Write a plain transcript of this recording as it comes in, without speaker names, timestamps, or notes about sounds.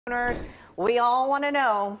Owners, we all want to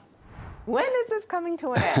know, when is this coming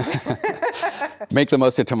to an end? Make the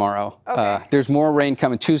most of tomorrow. Okay. There's more rain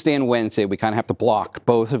coming Tuesday and Wednesday. We kind of have to block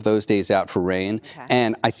both of those days out for rain. Okay.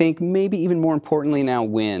 And I think maybe even more importantly now,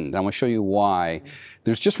 wind. I'm going to show you why.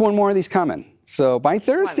 There's just one more of these coming. So by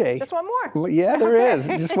Thursday. Just one more. Well, yeah, there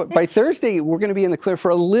is. By Thursday, we're going to be in the clear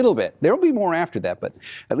for a little bit. There will be more after that, but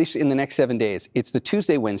at least in the next 7 days. It's the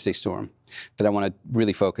Tuesday, Wednesday storm that I want to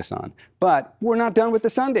really focus on. But we're not done with the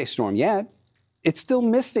Sunday storm yet. It's still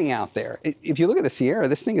misting out there. If you look at the Sierra,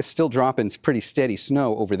 this thing is still dropping pretty steady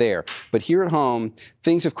snow over there. But here at home,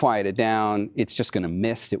 things have quieted down. It's just going to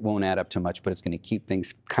mist. It won't add up to much, but it's going to keep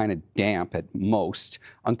things kind of damp at most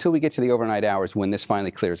until we get to the overnight hours when this finally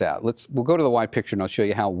clears out. We'll go to the wide picture and I'll show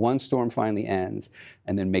you how one storm finally ends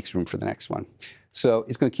and then makes room for the next one. So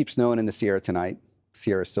it's going to keep snowing in the Sierra tonight.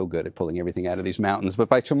 Sierra is so good at pulling everything out of these mountains. But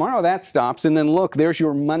by tomorrow, that stops. And then look, there's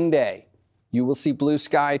your Monday. You will see blue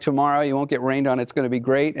sky tomorrow. You won't get rained on. It's going to be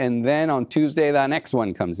great. And then on Tuesday, the next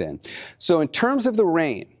one comes in. So in terms of the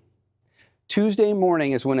rain, Tuesday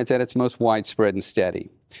morning is when it's at its most widespread and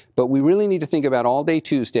steady. But we really need to think about all day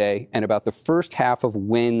Tuesday and about the first half of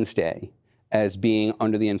Wednesday as being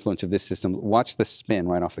under the influence of this system. Watch the spin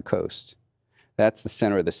right off the coast. That's the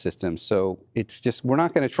center of the system. So it's just, we're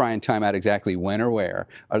not going to try and time out exactly when or where,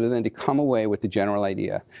 other than to come away with the general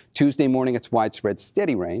idea. Tuesday morning, it's widespread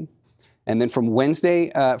steady rain. And then from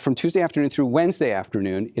Tuesday afternoon through Wednesday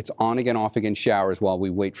afternoon, it's on again, off again showers while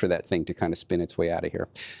we wait for that thing to kind of spin its way out of here.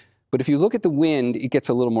 But if you look at the wind, it gets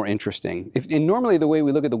a little more interesting. And normally the way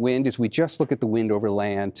we look at the wind is we just look at the wind over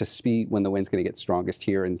land to see when the wind's going to get strongest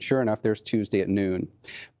here. And sure enough, there's Tuesday at noon.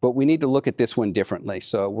 But we need to look at this one differently.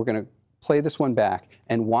 So we're going to play this one back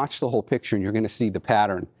and watch the whole picture, and you're going to see the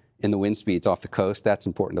pattern in the wind speeds off the coast. That's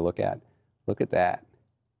important to look at. Look at that.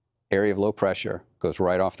 Area of low pressure goes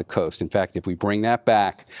right off the coast. In fact, if we bring that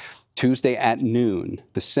back, Tuesday at noon,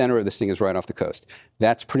 the center of this thing is right off the coast.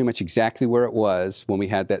 That's pretty much exactly where it was when we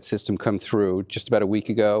had that system come through just about a week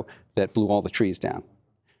ago that blew all the trees down.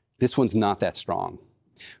 This one's not that strong,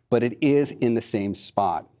 but it is in the same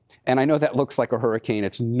spot. And I know that looks like a hurricane.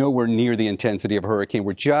 It's nowhere near the intensity of a hurricane.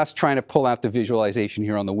 We're just trying to pull out the visualization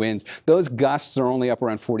here on the winds. Those gusts are only up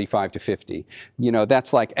around 45 to 50. You know,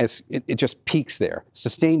 that's like, it just peaks there.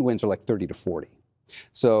 Sustained winds are like 30 to 40.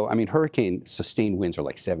 So, I mean, hurricane sustained winds are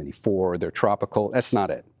like 74. They're tropical. That's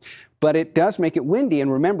not it. But it does make it windy.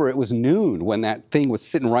 And remember, it was noon when that thing was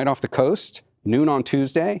sitting right off the coast, noon on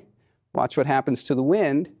Tuesday. Watch what happens to the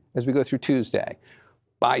wind as we go through Tuesday.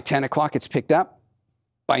 By 10 o'clock, it's picked up.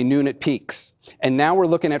 By noon, it peaks. And now we're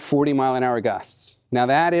looking at 40-mile-an-hour gusts. Now,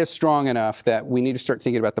 that is strong enough that we need to start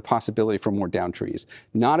thinking about the possibility for more down trees.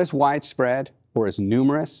 Not as widespread or as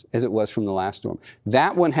numerous as it was from the last storm.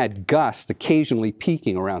 That one had gusts occasionally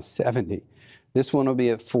peaking around 70. This one will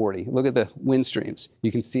be at 40. Look at the wind streams. You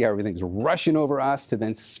can see how everything's rushing over us to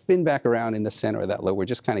then spin back around in the center of that low. We're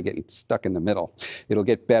just kind of getting stuck in the middle. It'll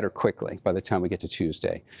get better quickly by the time we get to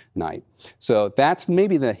Tuesday night. So that's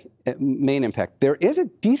maybe the main impact. There is a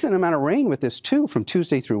decent amount of rain with this too from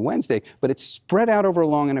Tuesday through Wednesday, but it's spread out over a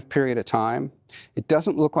long enough period of time. It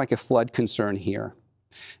doesn't look like a flood concern here.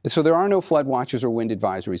 So there are no flood watches or wind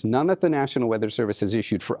advisories, none that the National Weather Service has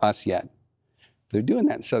issued for us yet. They're doing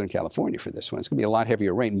that in Southern California for this one. It's going to be a lot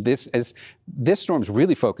heavier rain. This storm's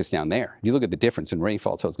really focused down there. If you look at the difference in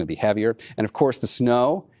rainfall, so it's going to be heavier. And of course, the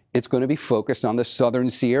snow, it's going to be focused on the southern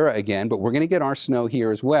Sierra again, but we're going to get our snow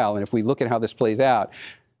here as well. And if we look at how this plays out,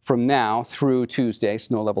 from now through Tuesday,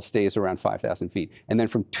 snow level stays around 5,000 feet. And then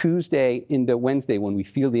from Tuesday into Wednesday, when we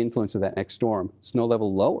feel the influence of that next storm, snow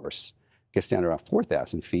level lowers, gets down to around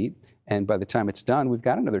 4,000 feet. And by the time it's done, we've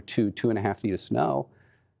got another 2.5 feet of snow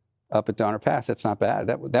up at Donner Pass. That's not bad.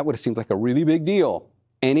 That would have seemed like a really big deal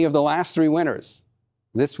any of the last 3 winters.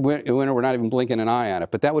 This winter, we're not even blinking an eye on it,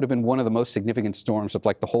 but that would have been one of the most significant storms of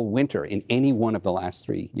like the whole winter in any one of the last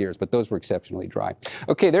 3 years, but those were exceptionally dry.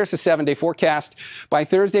 Okay, there's the 7-day forecast. By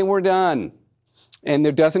Thursday, we're done. And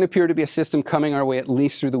there doesn't appear to be a system coming our way at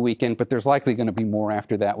least through the weekend, but there's likely going to be more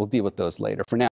after that. We'll deal with those later. For now,